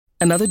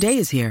Another day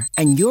is here,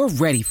 and you're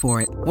ready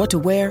for it. What to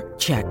wear?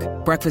 Check.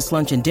 Breakfast,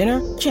 lunch, and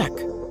dinner? Check.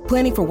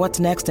 Planning for what's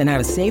next and how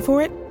to save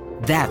for it?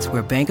 That's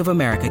where Bank of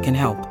America can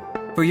help.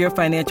 For your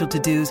financial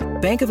to-dos,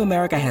 Bank of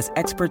America has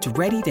experts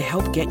ready to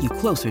help get you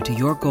closer to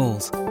your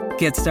goals.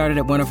 Get started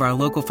at one of our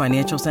local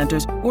financial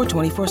centers or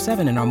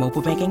 24/7 in our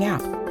mobile banking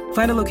app.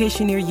 Find a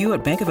location near you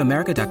at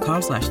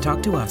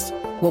bankofamerica.com/talktous.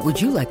 What would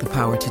you like the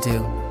power to do?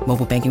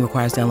 Mobile banking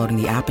requires downloading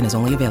the app and is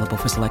only available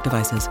for select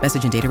devices.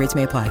 Message and data rates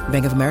may apply.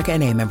 Bank of America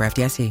N.A., member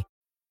FDIC.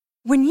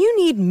 When you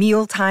need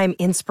mealtime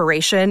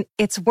inspiration,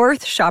 it's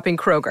worth shopping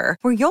Kroger,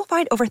 where you'll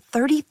find over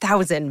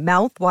 30,000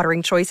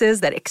 mouth-watering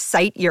choices that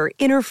excite your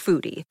inner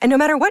foodie. And no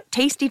matter what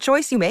tasty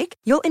choice you make,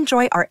 you'll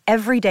enjoy our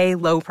everyday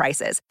low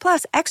prices,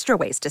 plus extra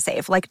ways to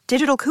save, like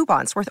digital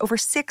coupons worth over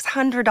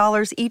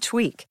 $600 each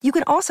week. You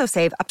can also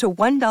save up to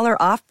 $1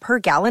 off per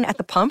gallon at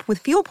the pump with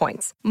fuel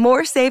points.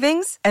 More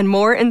savings and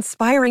more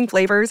inspiring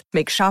flavors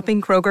make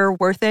shopping Kroger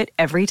worth it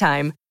every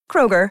time.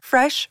 Kroger,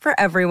 fresh for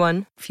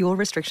everyone. Fuel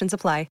restrictions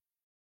apply.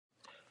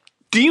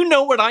 Do you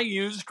know what I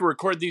use to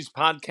record these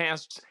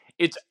podcasts?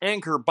 It's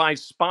Anchor by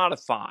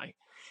Spotify.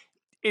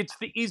 It's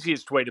the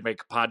easiest way to make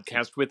a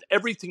podcast with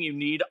everything you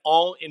need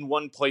all in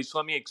one place.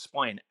 Let me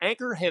explain.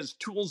 Anchor has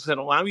tools that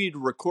allow you to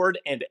record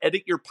and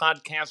edit your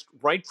podcast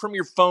right from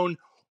your phone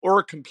or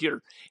a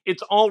computer.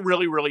 It's all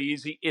really, really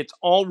easy. It's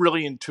all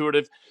really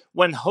intuitive.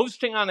 When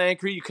hosting on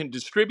Anchor, you can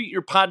distribute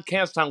your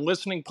podcast on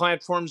listening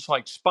platforms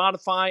like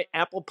Spotify,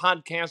 Apple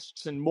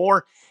Podcasts, and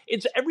more.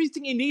 It's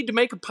everything you need to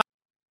make a podcast.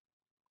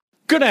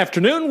 Good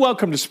afternoon.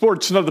 Welcome to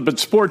Sports Nothing But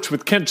Sports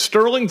with Kent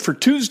Sterling for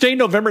Tuesday,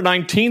 November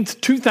 19th,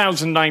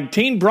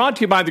 2019. Brought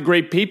to you by the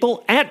great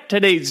people at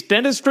Today's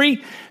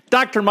Dentistry.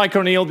 Dr. Mike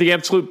O'Neill, the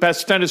absolute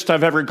best dentist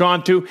I've ever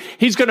gone to.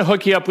 He's going to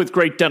hook you up with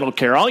great dental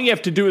care. All you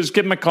have to do is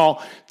give him a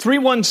call.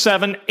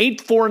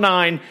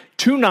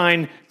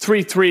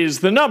 317-849-2933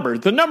 is the number.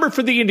 The number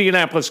for the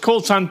Indianapolis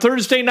Colts on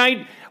Thursday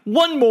night,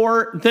 one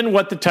more than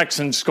what the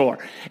Texans score.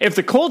 If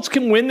the Colts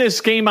can win this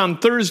game on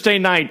Thursday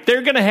night,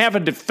 they're going to have a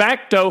de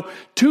facto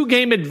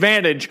 2-game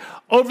advantage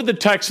over the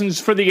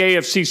Texans for the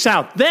AFC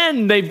South.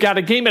 Then they've got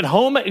a game at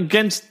home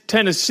against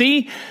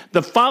Tennessee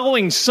the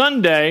following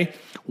Sunday,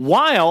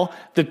 while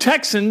the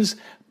Texans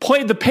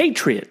play the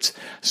Patriots.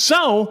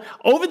 So,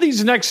 over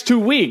these next 2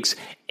 weeks,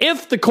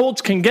 if the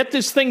Colts can get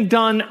this thing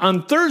done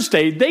on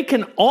Thursday, they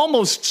can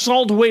almost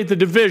salt away the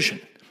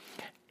division.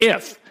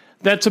 If.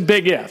 That's a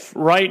big if,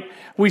 right?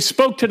 We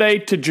spoke today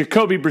to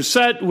Jacoby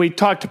Brissett. We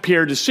talked to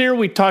Pierre Desir.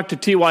 We talked to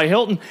T.Y.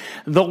 Hilton.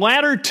 The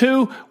latter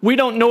two, we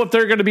don't know if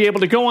they're going to be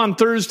able to go on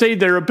Thursday.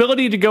 Their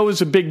ability to go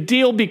is a big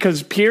deal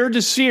because Pierre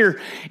Desir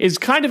is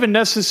kind of a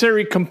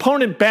necessary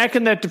component back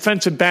in that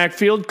defensive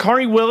backfield.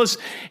 Khari Willis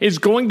is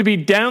going to be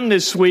down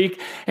this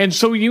week, and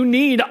so you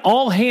need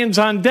all hands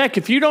on deck.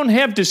 If you don't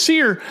have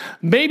Desir,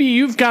 maybe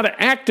you've got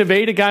to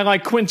activate a guy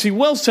like Quincy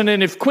Wilson,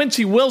 and if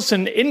Quincy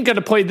Wilson isn't going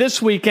to play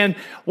this weekend,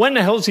 when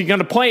the hell is he going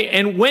to play?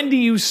 And when do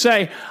you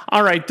say,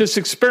 all right, this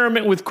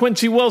experiment with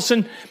Quincy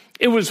Wilson,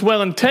 it was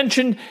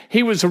well-intentioned.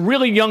 He was a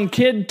really young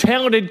kid,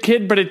 talented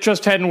kid, but it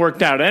just hadn't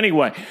worked out.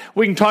 Anyway,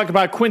 we can talk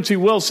about Quincy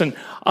Wilson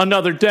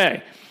another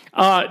day.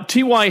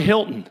 T.Y.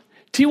 Hilton.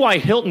 T.Y.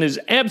 Hilton is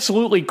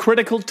absolutely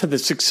critical to the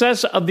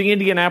success of the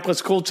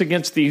Indianapolis Colts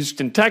against the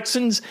Houston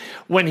Texans.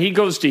 When he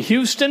goes to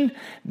Houston,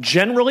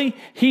 generally,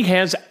 he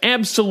has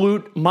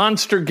absolute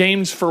monster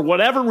games. For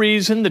whatever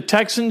reason, the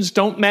Texans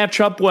don't match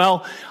up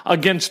well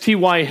against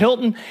T.Y.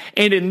 Hilton.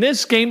 And in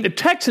this game, the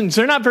Texans,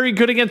 they're not very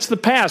good against the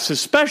pass,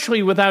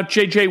 especially without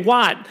J.J.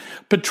 Watt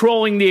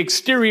patrolling the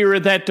exterior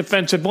of that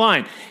defensive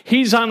line.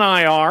 He's on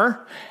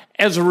IR.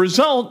 As a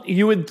result,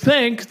 you would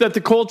think that the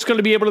Colts going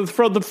to be able to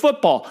throw the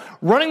football.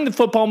 Running the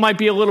football might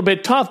be a little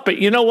bit tough, but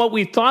you know what?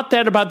 We thought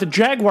that about the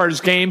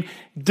Jaguars game,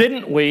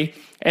 didn't we?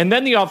 And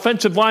then the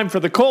offensive line for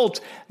the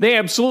Colts, they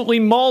absolutely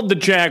mauled the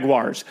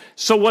Jaguars.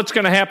 So what's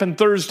going to happen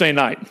Thursday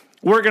night?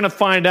 We're going to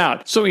find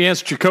out. So he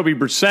asked Jacoby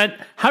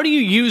Brissett, how do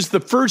you use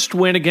the first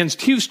win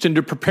against Houston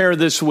to prepare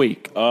this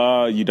week?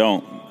 You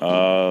don't.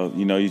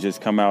 You just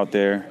come out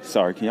there.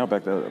 Sorry, can y'all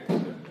back that up?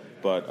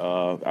 But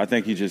I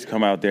think you just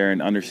come out there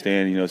and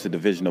understand, it's a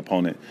division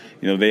opponent.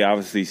 They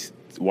obviously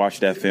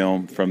watched that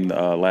film from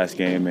the last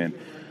game. And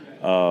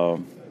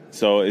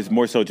so it's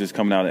more so just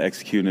coming out and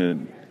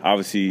executing.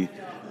 Obviously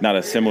not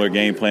a similar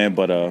game plan,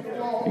 but,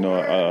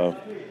 a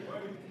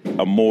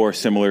more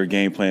similar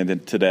game plan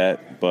to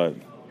that. But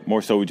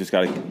more so we just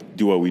got to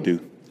do what we do.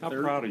 How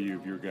proud are you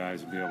of your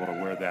guys to be able to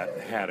wear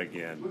that hat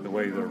again, the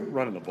way they're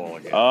running the ball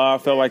again? I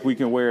feel like we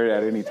can wear it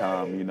at any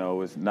time.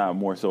 It's not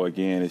more so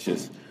again. It's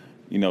just –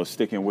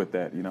 sticking with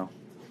that,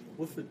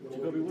 What's the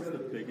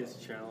biggest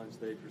challenge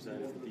they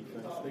present as a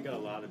defense? They got a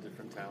lot of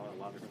different talent,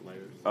 a lot of different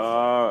layers.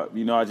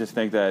 I just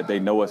think that they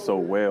know us so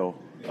well,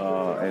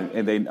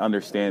 and they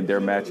understand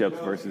their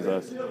matchups versus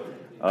us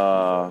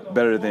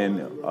better than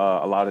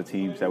a lot of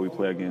teams that we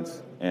play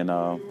against. And,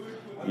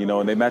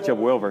 and they match up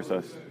well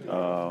versus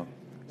us.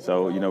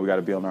 So, we got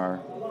to be on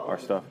our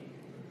stuff.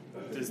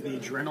 Does the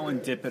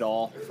adrenaline dip at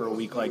all for a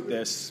week like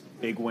this?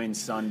 Big win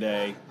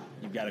Sunday.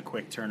 You've got a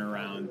quick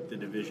turnaround. The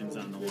division's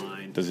on the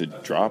line. Does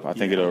it drop? I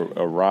think it'll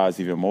rise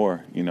even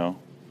more, Do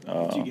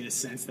you get a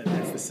sense that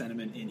that's the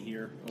sentiment in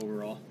here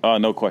overall?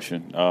 No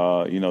question.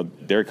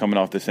 They're coming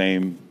off the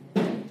same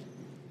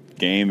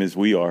game as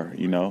we are,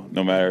 no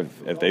matter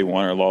if they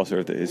won or lost or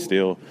if it's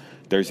still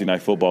Thursday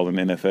night football in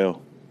the NFL.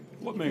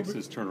 What makes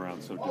this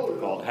turnaround so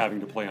difficult, having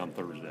to play on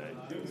Thursday?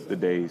 The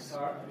days.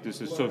 This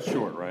is so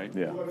short, right?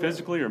 Yeah.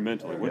 Physically or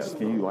mentally? What's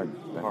Can you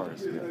the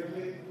hardest?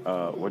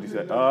 What do you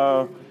say?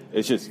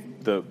 It's just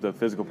the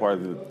physical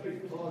part of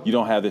you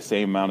don't have the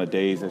same amount of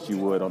days that you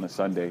would on a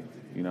Sunday,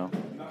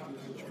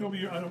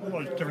 Jacoby, I don't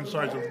know different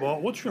sides of the ball.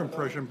 What's your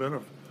impression been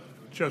of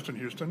Justin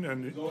Houston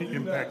and the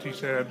impact he's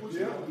had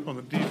on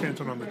the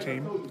defense and on the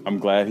team? I'm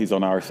glad he's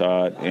on our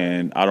side,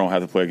 and I don't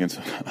have to play against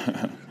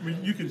him. I mean,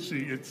 you can see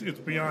it's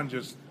beyond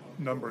just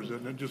numbers,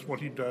 isn't it? Just what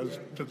he does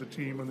to the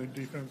team and the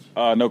defense.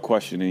 No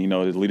question, and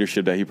the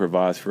leadership that he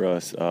provides for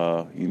us,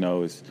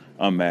 is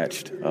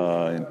unmatched,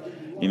 and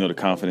the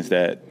confidence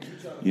that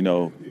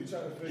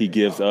he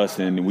gives us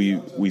and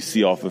we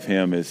see off of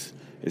him is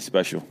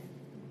special.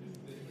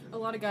 A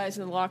lot of guys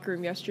in the locker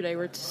room yesterday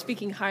were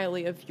speaking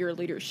highly of your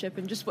leadership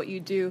and just what you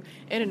do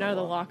in and out of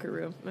the locker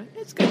room.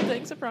 It's good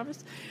things, I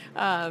promise.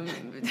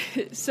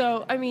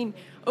 So, I mean,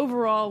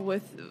 overall,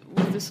 with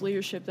this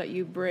leadership that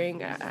you bring,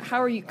 how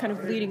are you kind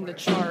of leading the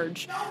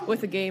charge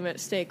with a game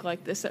at stake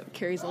like this that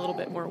carries a little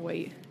bit more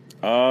weight?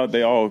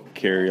 They all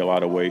carry a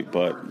lot of weight,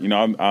 but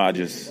I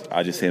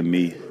just am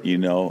me.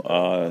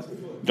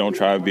 Don't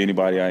try to be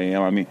anybody I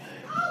am. I mean,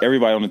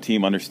 everybody on the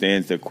team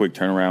understands the quick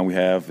turnaround we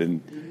have,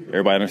 and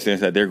everybody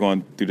understands that they're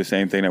going through the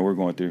same thing that we're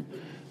going through.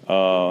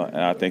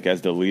 And I think as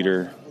the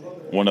leader,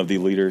 one of the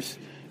leaders,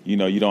 you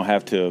don't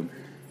have to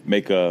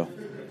make a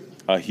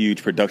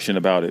huge production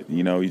about it.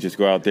 You just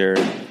go out there,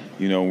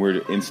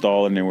 we're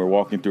installing and we're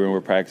walking through and we're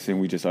practicing.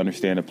 We just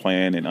understand the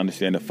plan and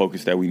understand the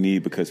focus that we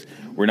need because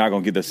we're not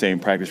going to get the same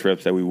practice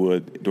reps that we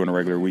would during a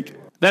regular week.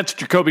 That's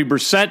Jacoby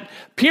Brissett.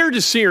 Pierre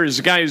Desir is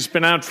a guy who's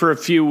been out for a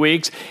few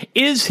weeks.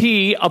 Is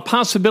he a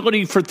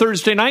possibility for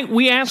Thursday night?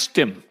 We asked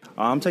him.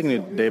 I'm taking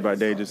it day by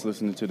day, just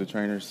listening to the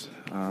trainers,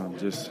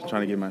 just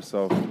trying to get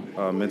myself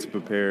mentally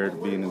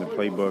prepared, being in the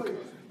playbook.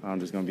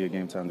 Just going to be a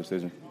game-time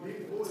decision.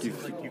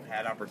 You've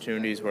had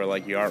opportunities where,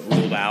 you aren't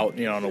ruled out,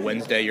 on a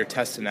Wednesday, you're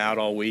testing out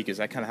all week. Is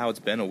that kind of how it's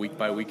been, a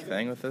week-by-week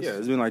thing with this? Yeah,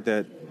 it's been like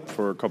that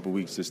for a couple of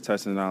weeks, just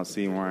testing it out,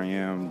 seeing where I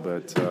am,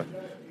 but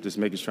just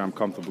making sure I'm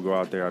comfortable to go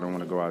out there. I don't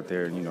want to go out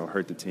there and,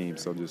 hurt the team.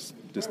 So just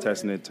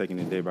testing it, taking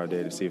it day by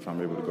day to see if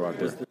I'm able to go out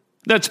there.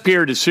 That's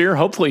Pierre Desir.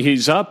 Hopefully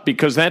he's up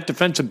because that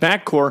defensive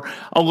backcourt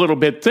a little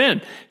bit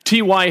thin.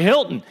 T.Y.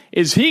 Hilton,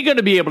 is he going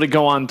to be able to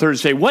go on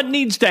Thursday? What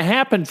needs to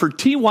happen for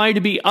T.Y.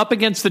 to be up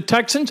against the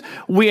Texans?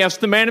 We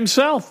asked the man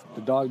himself.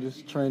 The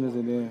Dodgers, trainers,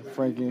 and then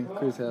Frankie and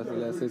Chris has the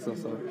last say so.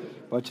 So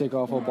if I check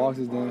off 4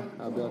 boxes, then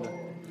I'll be able to.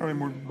 How many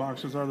more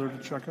boxes are there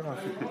to check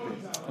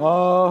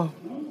off?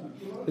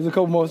 There's a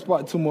couple more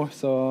spots, 2 more.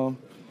 So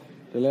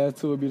the last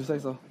 2 would be the say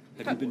so.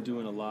 Have you been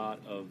doing a lot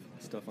of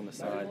stuff on the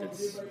side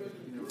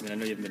I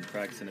know you haven't been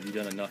practicing. Have you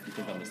done enough, you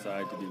think, on the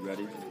side to be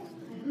ready?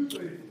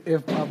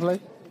 If I play?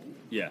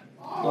 Yeah.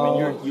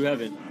 I mean, you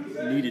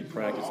haven't needed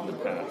practice in the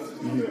past.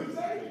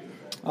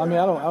 Mm-hmm. I mean,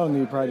 I don't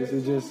need practice.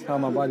 It's just how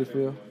my body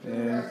feel.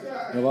 And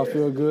if I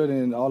feel good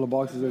and all the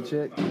boxes are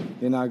checked,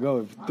 then I go.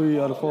 If 3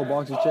 of the 4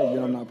 boxes checked,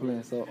 then I'm not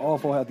playing. So all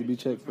 4 have to be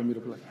checked for me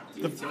to play.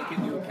 Do you take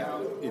into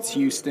account it's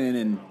Houston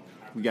and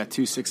we got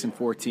 2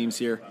 6-4 teams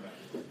here?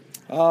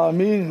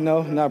 Me,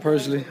 no, not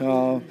personally.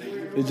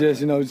 It's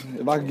just,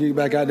 if I could get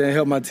back out there and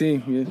help my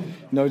team,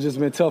 it's just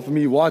been tough for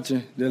me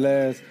watching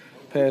the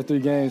past 3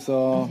 games.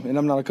 So, and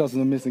I'm not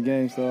accustomed to missing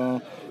games.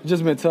 So it's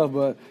just been tough,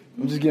 but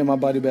I'm just getting my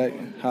body back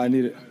how I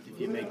need it.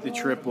 If you make the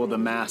trip, will the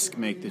mask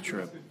make the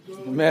trip?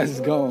 The mask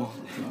is gone.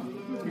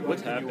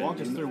 What's happened? Can you walk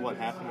us through what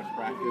happened with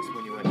practice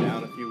when you went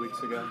down a few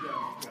weeks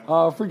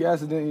ago? Freak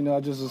accident,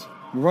 I just was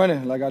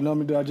running like I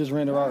normally do. I just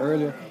ran the route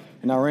earlier,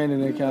 and I ran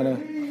and it kind of,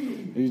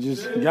 it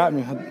just got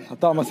me. I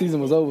thought my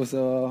season was over,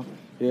 so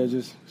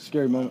just a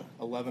scary moment.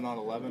 11 on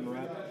 11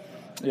 rep?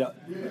 Yeah.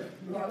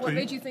 What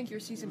made you think your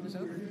season was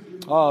over?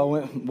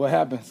 What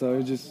happened, so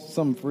it's just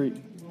something freak.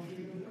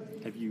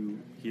 Have you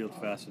healed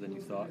faster than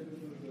you thought?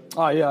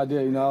 Yeah, I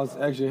did. I was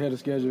actually ahead of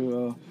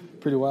schedule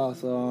pretty well,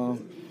 so,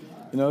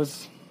 it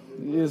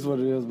is what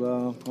it is,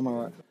 but I'm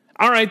all right.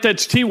 All right,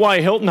 that's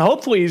T.Y. Hilton.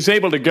 Hopefully he's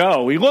able to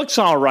go. He looks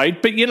all right,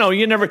 but, you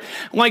never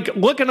 –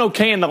 looking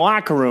okay in the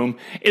locker room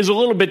is a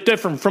little bit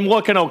different from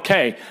looking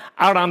okay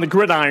out on the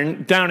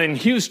gridiron down in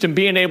Houston,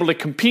 being able to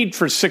compete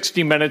for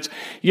 60 minutes.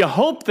 You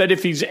hope that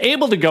if he's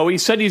able to go – he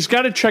said he's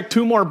got to check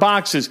 2 more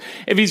boxes.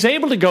 If he's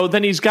able to go,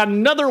 then he's got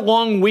another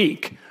long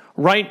week,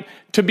 right,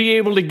 to be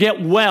able to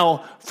get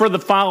well for the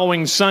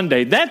following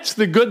Sunday. That's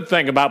the good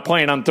thing about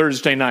playing on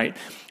Thursday night.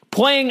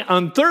 Playing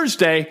on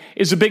Thursday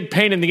is a big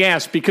pain in the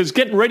ass because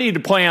getting ready to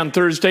play on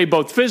Thursday,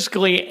 both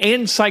physically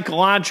and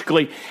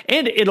psychologically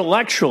and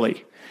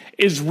intellectually,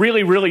 is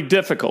really, really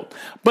difficult.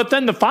 But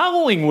then the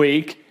following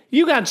week,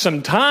 You got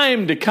some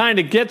time to kind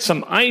of get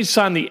some ice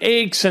on the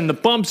aches and the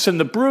bumps and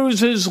the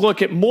bruises,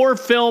 look at more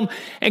film,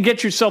 and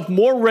get yourself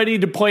more ready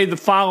to play the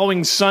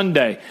following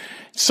Sunday.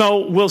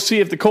 So we'll see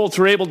if the Colts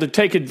are able to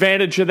take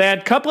advantage of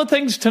that. Couple of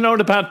things to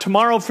note about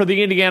tomorrow for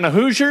the Indiana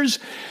Hoosiers.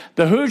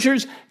 The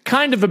Hoosiers,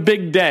 kind of a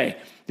big day.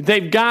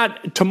 They've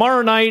got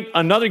tomorrow night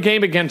another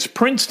game against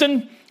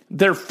Princeton.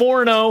 They're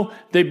 4-0.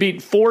 They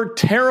beat 4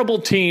 terrible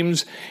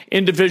teams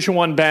in Division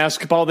I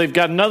basketball. They've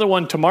got another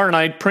one tomorrow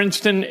night.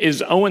 Princeton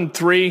is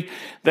 0-3.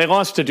 They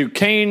lost to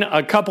Duquesne,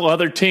 a couple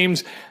other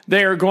teams.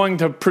 They are going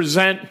to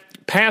present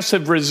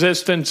passive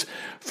resistance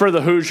for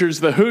the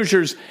Hoosiers. The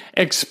Hoosiers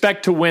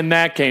expect to win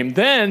that game.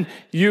 Then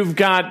you've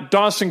got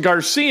Dawson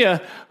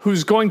Garcia,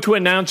 who's going to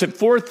announce at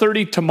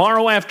 4:30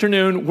 tomorrow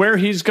afternoon where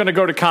he's going to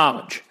go to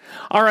college.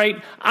 All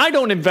right, I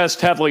don't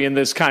invest heavily in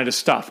this kind of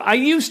stuff. I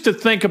used to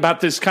think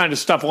about this kind of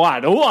stuff a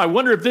lot. Oh, I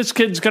wonder if this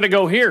kid's going to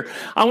go here.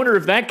 I wonder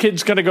if that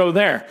kid's going to go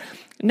there.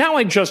 Now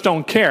I just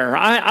don't care.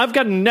 I've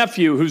got a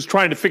nephew who's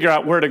trying to figure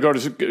out where to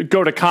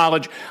go to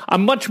college.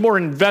 I'm much more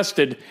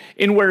invested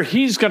in where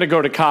he's going to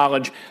go to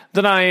college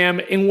than I am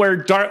in where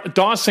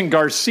Dawson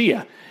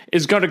Garcia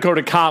is going to go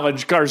to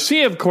college.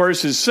 Garcia, of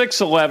course, is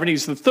 6'11".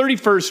 He's the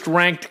 31st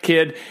ranked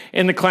kid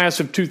in the class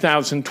of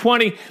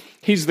 2020.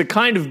 He's the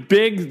kind of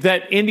big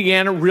that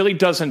Indiana really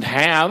doesn't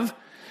have.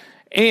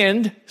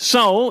 And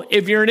so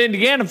if you're an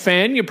Indiana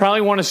fan, you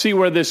probably want to see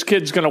where this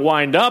kid's going to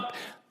wind up.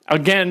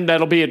 Again,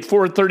 that'll be at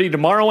 4:30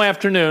 tomorrow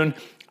afternoon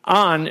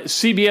on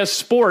CBS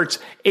Sports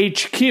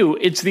HQ.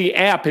 It's the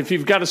app. If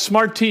you've got a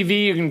smart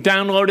TV, you can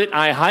download it.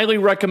 I highly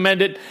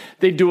recommend it.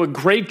 They do a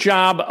great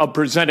job of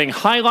presenting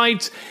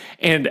highlights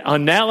and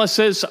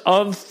analysis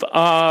of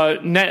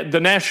the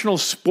national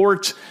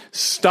sports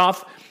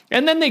stuff.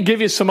 And then they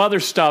give you some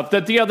other stuff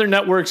that the other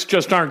networks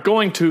just aren't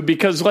going to,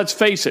 because let's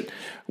face it,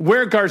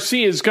 where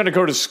Garcia is going to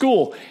go to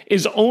school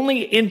is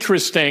only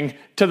interesting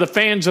to the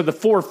fans of the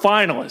 4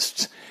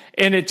 finalists.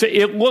 And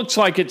it looks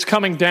like it's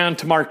coming down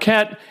to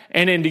Marquette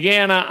and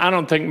Indiana. I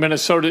don't think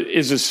Minnesota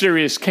is a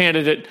serious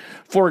candidate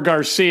for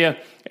Garcia.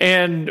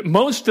 And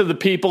most of the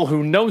people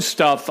who know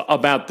stuff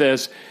about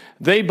this,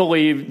 they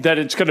believe that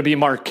it's going to be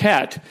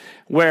Marquette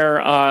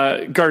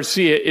where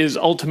Garcia is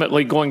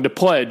ultimately going to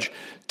pledge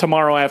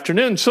tomorrow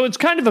afternoon. So it's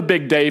kind of a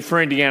big day for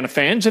Indiana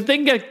fans. If they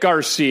can get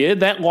Garcia,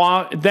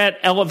 that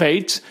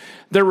elevates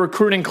their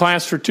recruiting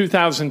class for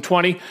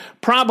 2020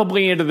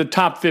 probably into the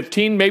top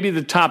 15, maybe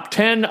the top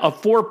 10, a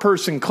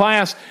 4-person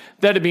class.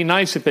 That'd be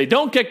nice. If they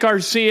don't get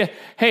Garcia,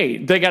 hey,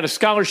 they got a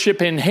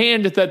scholarship in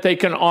hand that they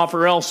can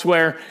offer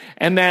elsewhere,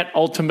 and that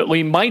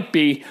ultimately might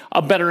be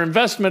a better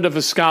investment of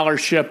a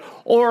scholarship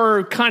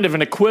or kind of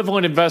an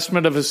equivalent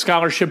investment of a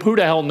scholarship. Who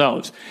the hell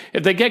knows?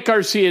 If they get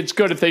Garcia, it's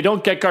good. If they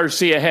don't get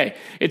Garcia, hey,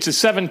 it's a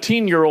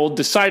 17-year-old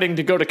deciding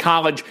to go to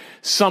college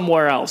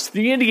somewhere else.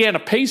 The Indiana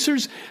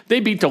Pacers, they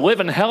beat the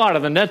living hell out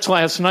of the Nets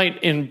last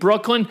night in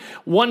Brooklyn,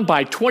 won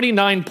by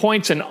 29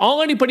 points, and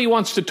all anybody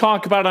wants to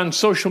talk about on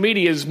social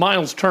media is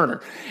Miles Turner.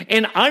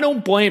 And I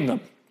don't blame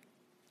them.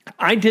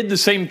 I did the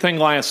same thing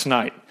last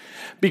night.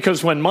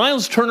 Because when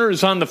Miles Turner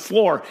is on the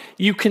floor,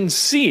 you can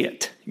see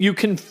it. You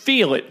can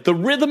feel it. The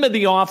rhythm of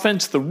the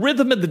offense, the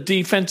rhythm of the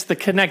defense, the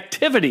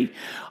connectivity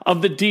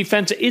of the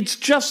defense, it's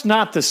just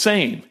not the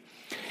same.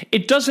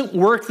 It doesn't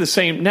work the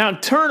same. Now,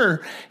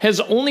 Turner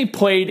has only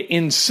played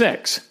in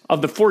 6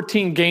 of the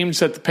 14 games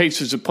that the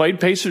Pacers have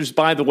played. Pacers,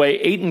 by the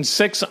way,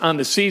 8-6 on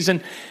the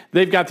season.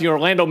 They've got the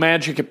Orlando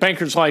Magic at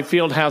Bankers Life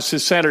Fieldhouse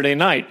this Saturday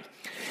night.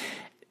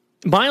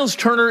 Miles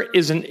Turner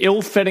is an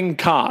ill-fitting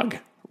cog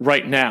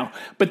right now.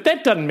 But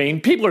that doesn't mean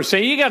people are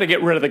saying, you got to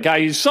get rid of the guy.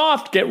 He's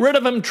soft. Get rid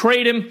of him.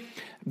 Trade him.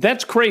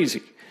 That's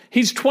crazy.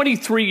 He's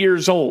 23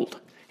 years old.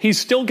 He's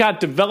still got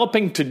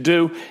developing to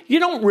do.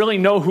 You don't really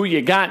know who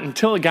you got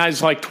until a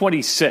guy's like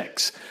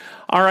 26.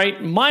 All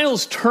right.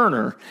 Miles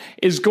Turner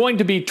is going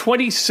to be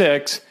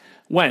 26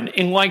 when?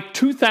 In like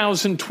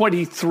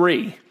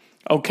 2023.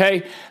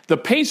 Okay. The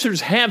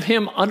Pacers have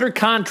him under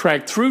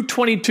contract through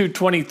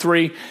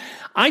 22-23.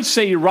 I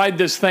say you ride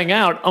this thing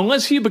out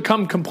unless you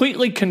become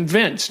completely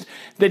convinced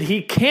that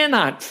he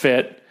cannot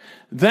fit.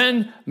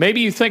 Then maybe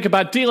you think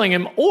about dealing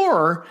him.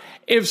 Or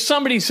if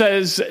somebody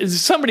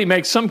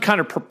makes some kind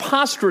of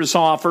preposterous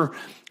offer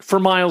for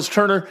Miles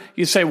Turner,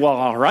 you say, well,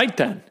 all right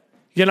then.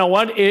 You know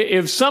what?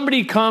 If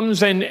somebody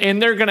comes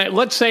and they're going to,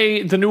 let's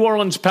say the New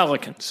Orleans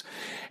Pelicans,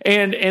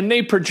 and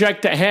they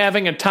project to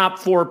having a top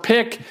 4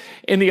 pick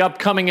in the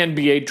upcoming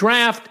NBA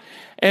draft,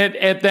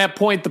 at that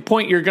point, the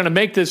point you're going to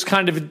make this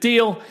kind of a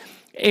deal.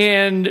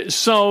 And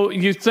so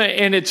you think,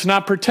 and it's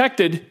not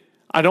protected.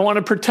 I don't want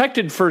a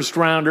protected first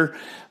rounder,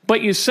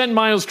 but you send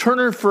Miles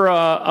Turner for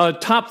a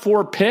top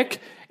 4 pick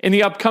in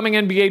the upcoming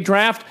NBA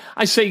draft.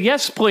 I say,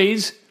 yes,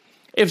 please.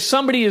 If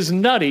somebody is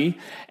nutty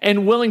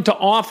and willing to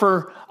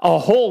offer a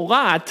whole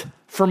lot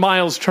for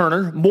Miles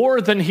Turner,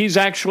 more than he's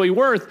actually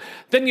worth,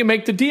 then you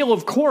make the deal,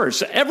 of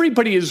course.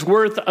 Everybody is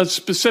worth a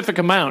specific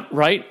amount,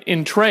 right,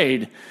 in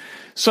trade.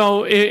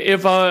 So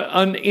if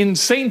an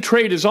insane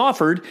trade is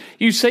offered,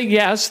 you say,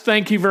 yes,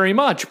 thank you very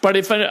much. But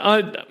if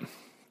a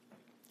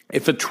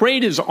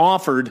trade is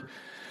offered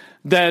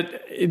that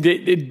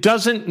it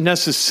doesn't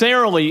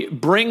necessarily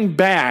bring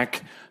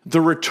back the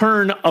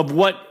return of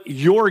what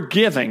you're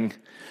giving,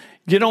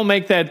 you don't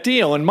make that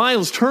deal. And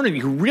Miles Turner,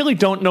 you really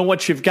don't know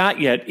what you've got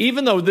yet,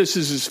 even though this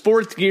is his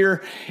 4th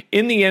year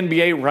in the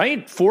NBA,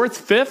 right? 4th,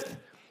 5th?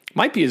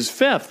 Might be his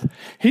 5th.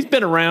 He's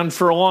been around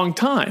for a long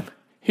time.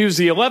 He was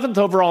the 11th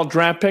overall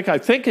draft pick, I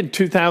think, in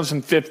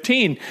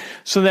 2015.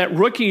 So that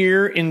rookie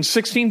year in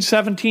 16,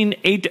 17,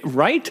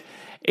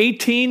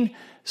 18.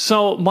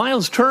 So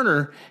Miles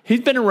Turner,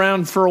 he's been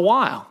around for a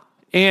while.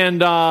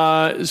 And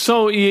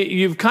so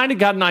you've kind of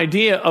got an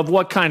idea of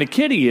what kind of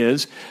kid he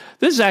is.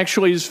 This is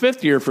actually his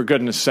 5th year, for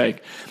goodness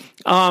sake.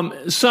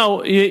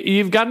 So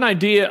you've got an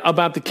idea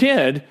about the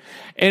kid,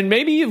 and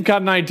maybe you've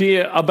got an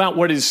idea about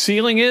what his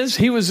ceiling is.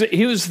 He was the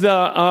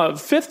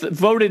 5th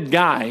voted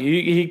guy.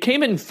 He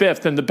came in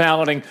 5th in the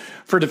balloting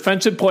for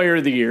Defensive Player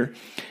of the Year.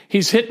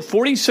 He's hit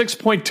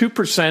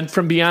 46.2%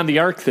 from beyond the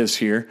arc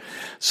this year.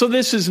 So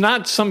this is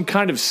not some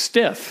kind of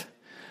stiff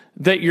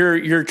that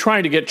you're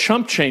trying to get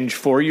chump change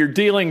for. You're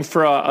dealing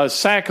for a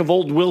sack of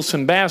old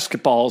Wilson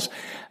basketballs.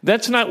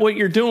 That's not what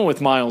you're doing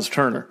with Miles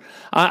Turner.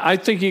 I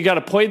think you got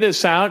to play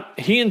this out.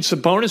 He and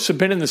Sabonis have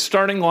been in the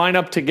starting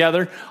lineup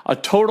together a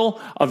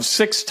total of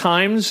 6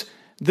 times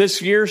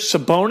this year.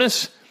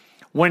 Sabonis,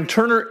 when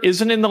Turner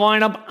isn't in the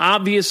lineup,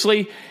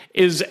 obviously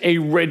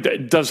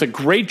does a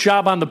great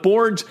job on the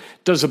boards,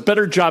 does a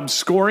better job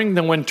scoring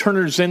than when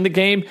Turner's in the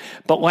game.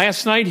 But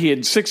last night he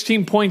had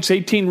 16 points,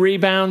 18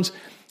 rebounds.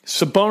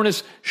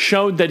 Sabonis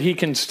showed that he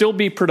can still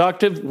be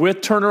productive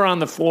with Turner on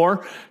the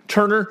floor.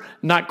 Turner,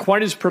 not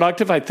quite as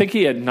productive. I think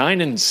he had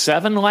 9 and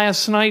 7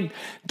 last night.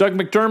 Doug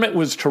McDermott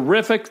was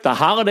terrific. The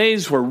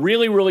Holidays were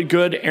really, really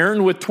good.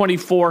 Aaron with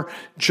 24,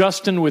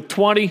 Justin with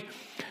 20.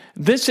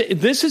 This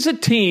is a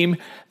team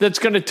that's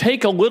going to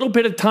take a little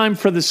bit of time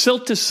for the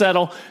silt to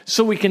settle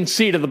so we can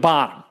see to the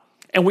bottom.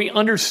 And we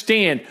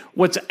understand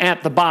what's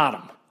at the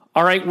bottom.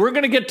 All right, we're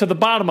going to get to the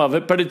bottom of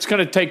it, but it's going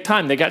to take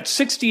time. They got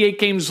 68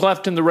 games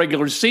left in the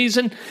regular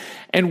season,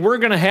 and we're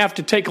going to have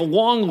to take a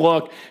long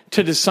look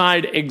to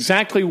decide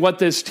exactly what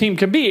this team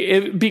can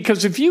be.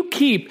 Because if you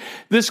keep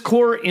this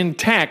core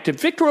intact,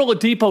 if Victor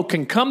Oladipo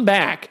can come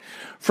back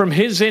from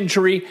his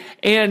injury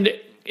and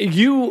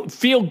you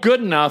feel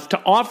good enough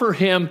to offer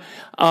him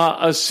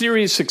a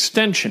serious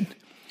extension,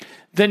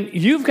 then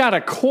you've got a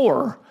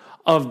core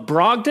of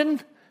Brogdon,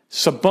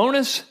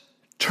 Sabonis,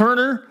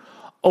 Turner,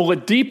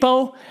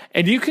 Oladipo,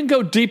 and you can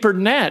go deeper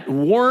than that.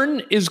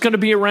 Warren is going to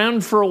be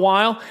around for a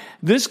while.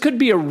 This could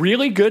be a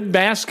really good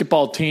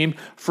basketball team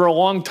for a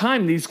long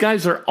time. These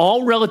guys are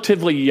all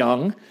relatively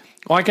young.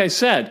 Like I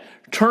said,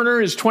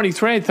 Turner is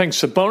 23. I think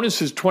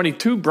Sabonis is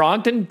 22.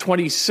 Brogdon,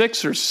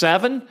 26 or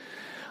 7.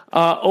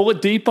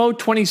 Oladipo,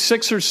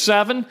 26 or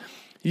 7.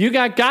 You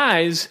got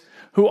guys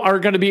who are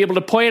going to be able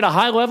to play at a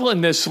high level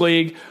in this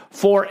league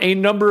for a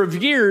number of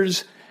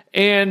years,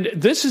 and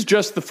this is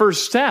just the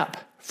first step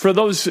for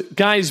those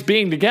guys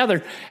being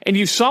together. And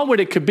you saw what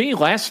it could be.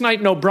 Last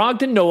night, no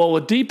Brogdon, no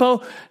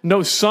Oladipo,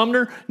 no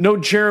Sumner, no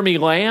Jeremy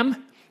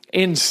Lamb.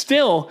 And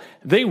still,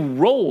 they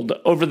rolled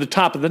over the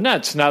top of the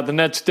Nets. Now, the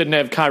Nets didn't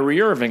have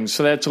Kyrie Irving,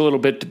 so that's a little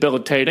bit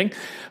debilitating.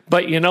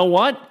 But you know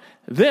what?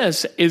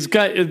 This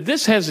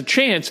has a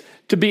chance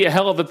to be a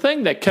hell of a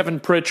thing that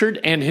Kevin Pritchard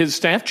and his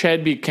staff,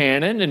 Chad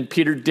Buchanan and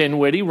Peter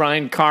Dinwiddie,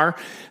 Ryan Carr,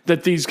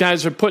 that these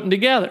guys are putting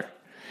together.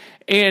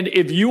 And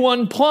if you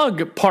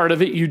unplug part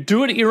of it, you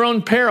do it at your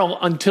own peril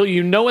until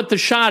you know what the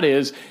shot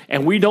is,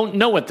 and we don't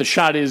know what the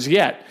shot is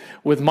yet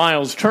with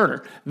Miles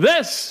Turner.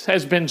 This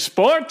has been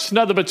Sports,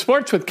 Nothing But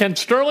Sports with Kent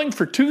Sterling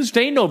for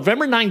Tuesday,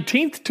 November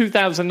 19th,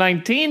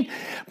 2019,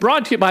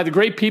 brought to you by the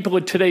great people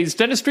at Today's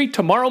Dentistry.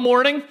 Tomorrow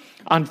morning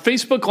on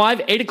Facebook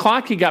Live, 8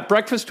 o'clock, you got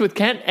Breakfast with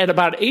Kent at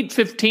about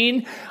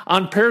 8:15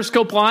 on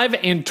Periscope Live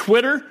and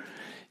Twitter.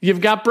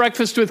 You've got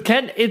Breakfast with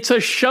Kent. It's a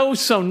show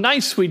so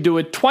nice we do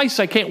it twice.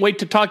 I can't wait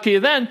to talk to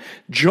you then.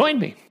 Join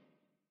me.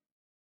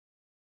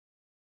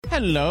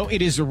 Hello,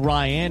 it is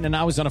Ryan, and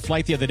I was on a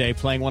flight the other day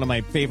playing one of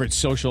my favorite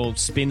social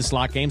spin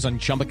slot games on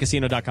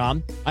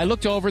ChumbaCasino.com. I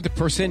looked over the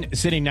person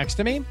sitting next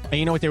to me, and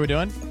you know what they were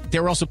doing? They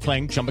were also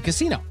playing Chumba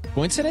Casino.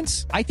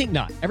 Coincidence? I think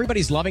not.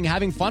 Everybody's loving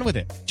having fun with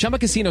it. Chumba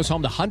Casino is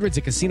home to hundreds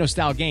of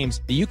casino-style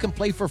games that you can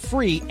play for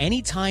free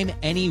anytime,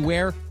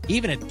 anywhere,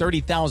 even at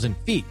 30,000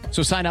 feet.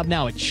 So sign up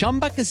now at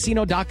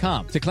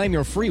ChumbaCasino.com to claim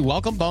your free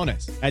welcome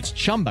bonus. That's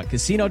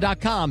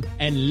ChumbaCasino.com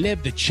and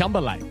live the Chumba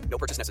life. No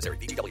purchase necessary.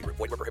 VGW. Void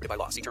where prohibited by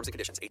law. See terms and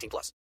conditions.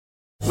 18+.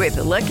 With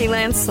the Lucky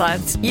Land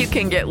Slots, you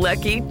can get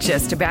lucky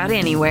just about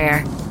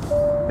anywhere.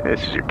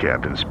 This is your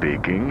captain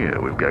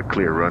speaking. We've got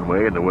clear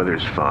runway and the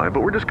weather's fine, but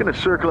we're just going to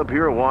circle up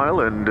here a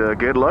while and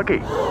get lucky.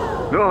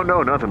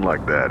 No, nothing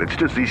like that. It's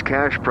just these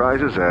cash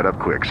prizes add up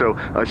quick. So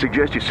I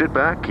suggest you sit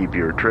back, keep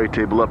your tray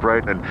table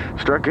upright, and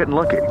start getting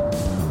lucky.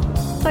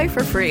 Play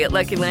for free at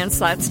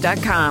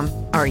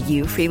LuckyLandSlots.com. Are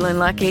you feeling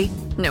lucky?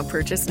 No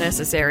purchase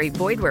necessary.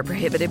 Void where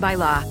prohibited by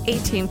law.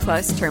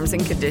 18+ terms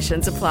and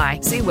conditions apply.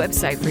 See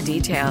website for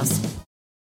details.